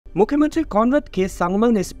मुख्यमंत्री कॉनराड के संगमा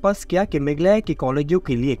ने स्पष्ट किया कि मेघालय के कॉलेजों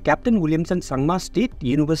के लिए captain Williamson Sangma state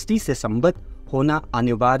university से संबद्ध होना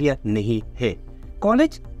अनिवार्य नहीं है।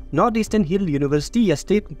 कॉलेज नॉर्थ ईस्टर्न हिल यूनिवर्सिटी या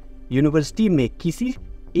स्टेट यूनिवर्सिटी में किसी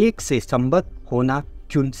एक से संबद्ध होना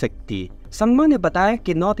चुन सकती है। संगमा ने बताया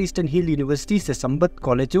कि नॉर्थ ईस्टर्न हिल यूनिवर्सिटी से संबद्ध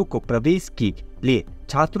कॉलेजों को प्रवेश के लिए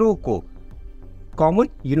छात्रों को कॉमन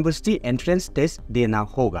यूनिवर्सिटी एंट्रेंस टेस्ट देना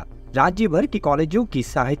होगा। राज्य भर के कॉलेजों की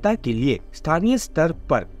सहायता के लिए स्थानीय स्तर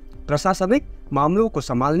पर प्रशासनिक मामलों को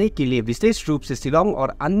संभालने के लिए विशेष रूप से शिलांग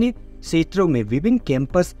और अन्य क्षेत्रों में विभिन्न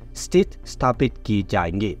कैंपस स्थित स्थापित किए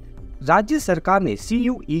जाएंगे। राज्य सरकार ने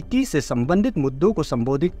CUET से संबंधित मुद्दों को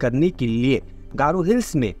संबोधित करने के लिए गारो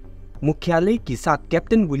हिल्स में मुख्यालय के साथ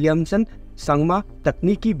कैप्टन विलियमसन संगमा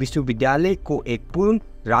तकनीकी विश्वविद्यालय को एक पूर्ण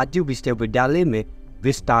राज्य विश्वविद्यालय में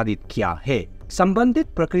विस्तारित किया है। संबंधित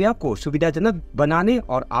प्रक्रिया को सुविधाजनक बनाने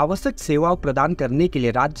और आवश्यक सेवाओं प्रदान करने के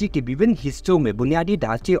लिए राज्य के विभिन्न हिस्सों में बुनियादी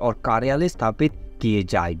ढांचे और कार्यालय स्थापित किए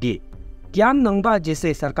जाएंगे। ज्ञान नंगबा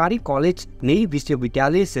जैसे सरकारी कॉलेज नई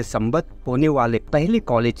विश्वविद्यालय से संबद्ध होने वाले पहले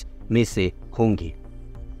कॉलेज में से होंगे।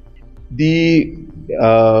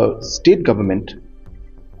 The state government,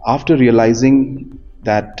 after realizing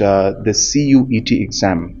that the CUET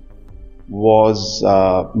exam was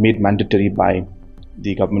made mandatory by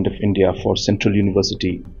the government of India for Central University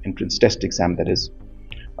entrance test exam, that is,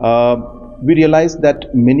 we realized that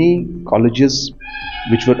many colleges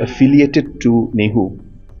which were affiliated to NEHU,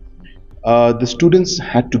 the students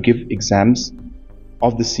had to give exams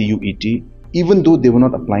of the CUET even though they were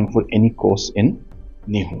not applying for any course in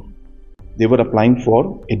NEHU. They were applying for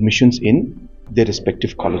admissions in their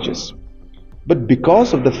respective colleges. But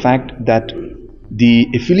because of the fact that the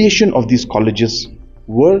affiliation of these colleges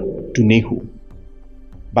were to NEHU,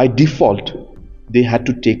 by default they had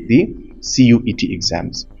to take the CUET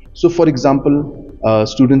exams. So for example, a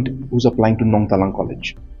student who's applying to Nong Talang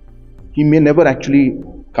College, he may never actually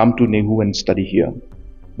come to NEHU and study here,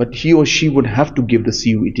 but he or she would have to give the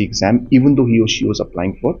CUET exam even though he or she was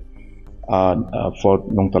applying for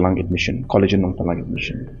Nong Talang admission, college in Nong Talang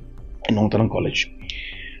admission, in Nong Talang College.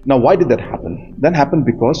 Now why did that happen? That happened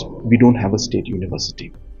because we don't have a state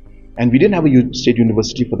university, and we didn't have a state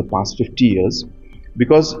university for the past 50 years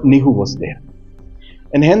because NEHU was there,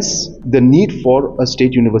 and hence the need for a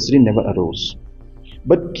state university never arose.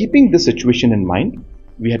 But keeping this situation in mind,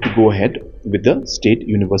 we had to go ahead with the state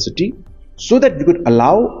university so that we could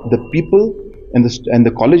allow the people and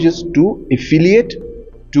the colleges to affiliate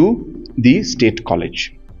to the state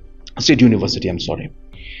university, I'm sorry.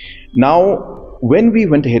 Now, when we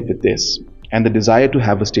went ahead with this and the desire to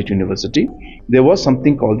have a state university, there was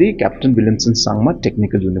something called the Captain Williamson Sangma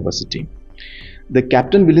Technical University. The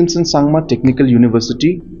Captain Williamson Sangma Technical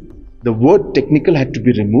University, the word technical had to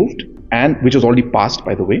be removed, and which was already passed,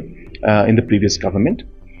 by the way, in the previous government.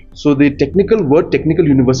 So the word technical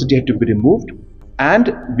university had to be removed,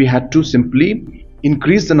 and we had to simply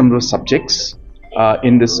increase the number of subjects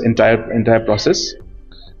in this entire process,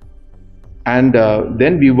 and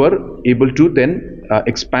then we were able to then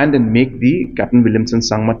expand and make the Captain Williamson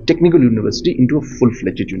Sangma Technical University into a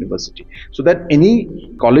full-fledged university, so that any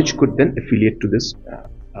college could then affiliate to this.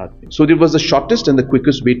 So it was the shortest and the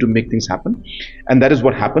quickest way to make things happen, and that is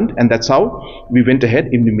what happened, and that's how we went ahead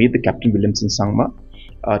and we made the Captain Williamson Sangma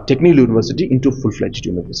Technical University into a full-fledged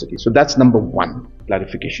university. So that's number one,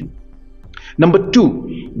 clarification. Number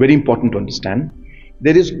two, very important to understand,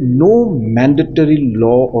 there is no mandatory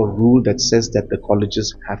law or rule that says that the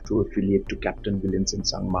colleges have to affiliate to Captain Williamson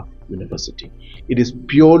Sangma University. It is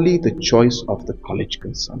purely the choice of the college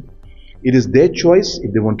concerned. It is their choice.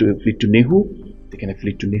 If they want to affiliate to NEHU, they can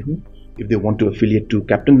affiliate to NEHU. If they want to affiliate to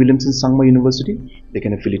Captain Williamson Sangma University, they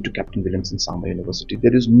can affiliate to Captain Williamson Sangma University.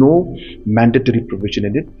 There is no mandatory provision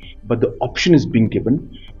in it, but the option is being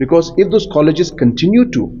given, because if those colleges continue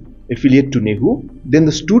to affiliate to NEHU, then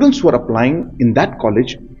the students who are applying in that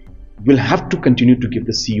college will have to continue to give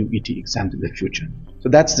the CUET exams in the future. So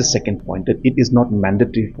that's the second point, that it is not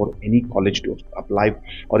mandatory for any college to apply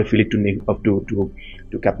or affiliate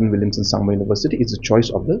to Captain Williamson Sangma University. It's a choice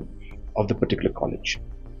of the particular college.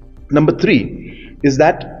 Number three is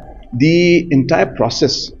that the entire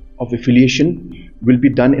process of affiliation will be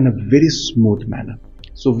done in a very smooth manner.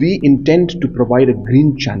 So we intend to provide a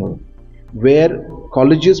green channel where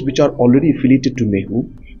colleges which are already affiliated to NEHU,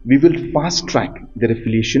 we will fast track their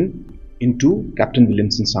affiliation into Captain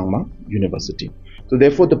Williamson Sangma University. So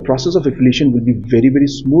therefore the process of affiliation will be very, very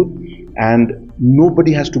smooth, and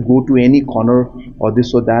nobody has to go to any corner or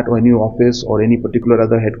this or that or any office or any particular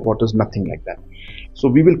other headquarters, nothing like that. So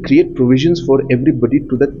we will create provisions for everybody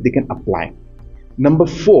so that they can apply. Number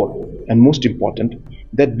 4, and most important,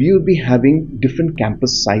 that we will be having different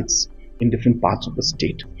campus sites in different parts of the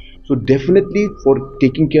state. So definitely for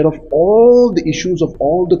taking care of all the issues of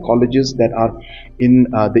all the colleges that are in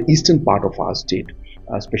the eastern part of our state,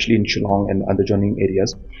 especially in Shillong and adjoining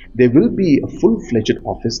areas, there will be a full-fledged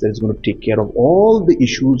office that is going to take care of all the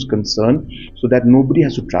issues concerned so that nobody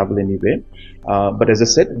has to travel anywhere. But as I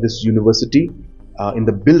said, this university, in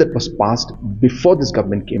the bill that was passed before this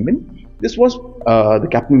government came in, this was the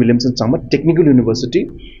Captain Williamson Sangma Technical University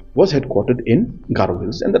was headquartered in Garo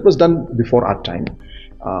Hills, and that was done before our time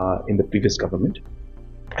in the previous government.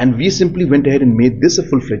 And we simply went ahead and made this a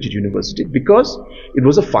full-fledged university because it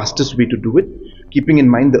was the fastest way to do it, keeping in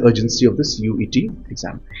mind the urgency of the CUET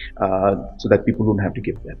exam, so that people don't have to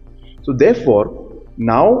give that. So therefore,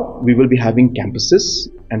 now we will be having campuses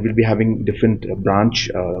and we'll be having different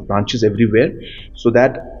branches everywhere, so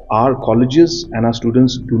that our colleges and our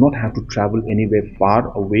students do not have to travel anywhere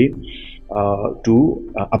far away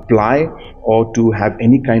to apply or to have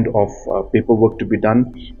any kind of paperwork to be done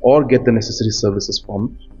or get the necessary services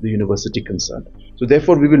from the university concerned. So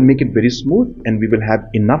therefore we will make it very smooth, and we will have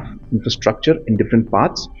enough infrastructure in different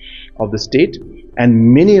parts of the state.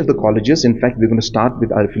 And many of the colleges, in fact, we're going to start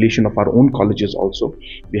with our affiliation of our own colleges also.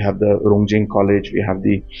 We have the Rongjeng College, we have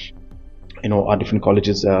the our different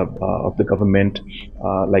colleges of the government,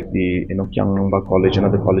 like the Kyangba College and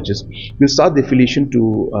other colleges. We'll start the affiliation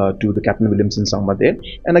to the Captain Williamson Sangma there.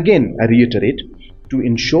 And again, I reiterate, to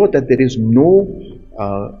ensure that there is no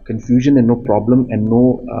confusion and no problem and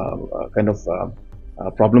no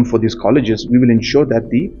problem for these colleges, we will ensure that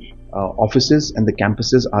the offices and the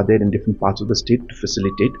campuses are there in different parts of the state to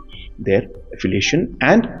facilitate their affiliation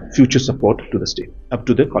and future support to the state, up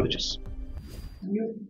to the colleges.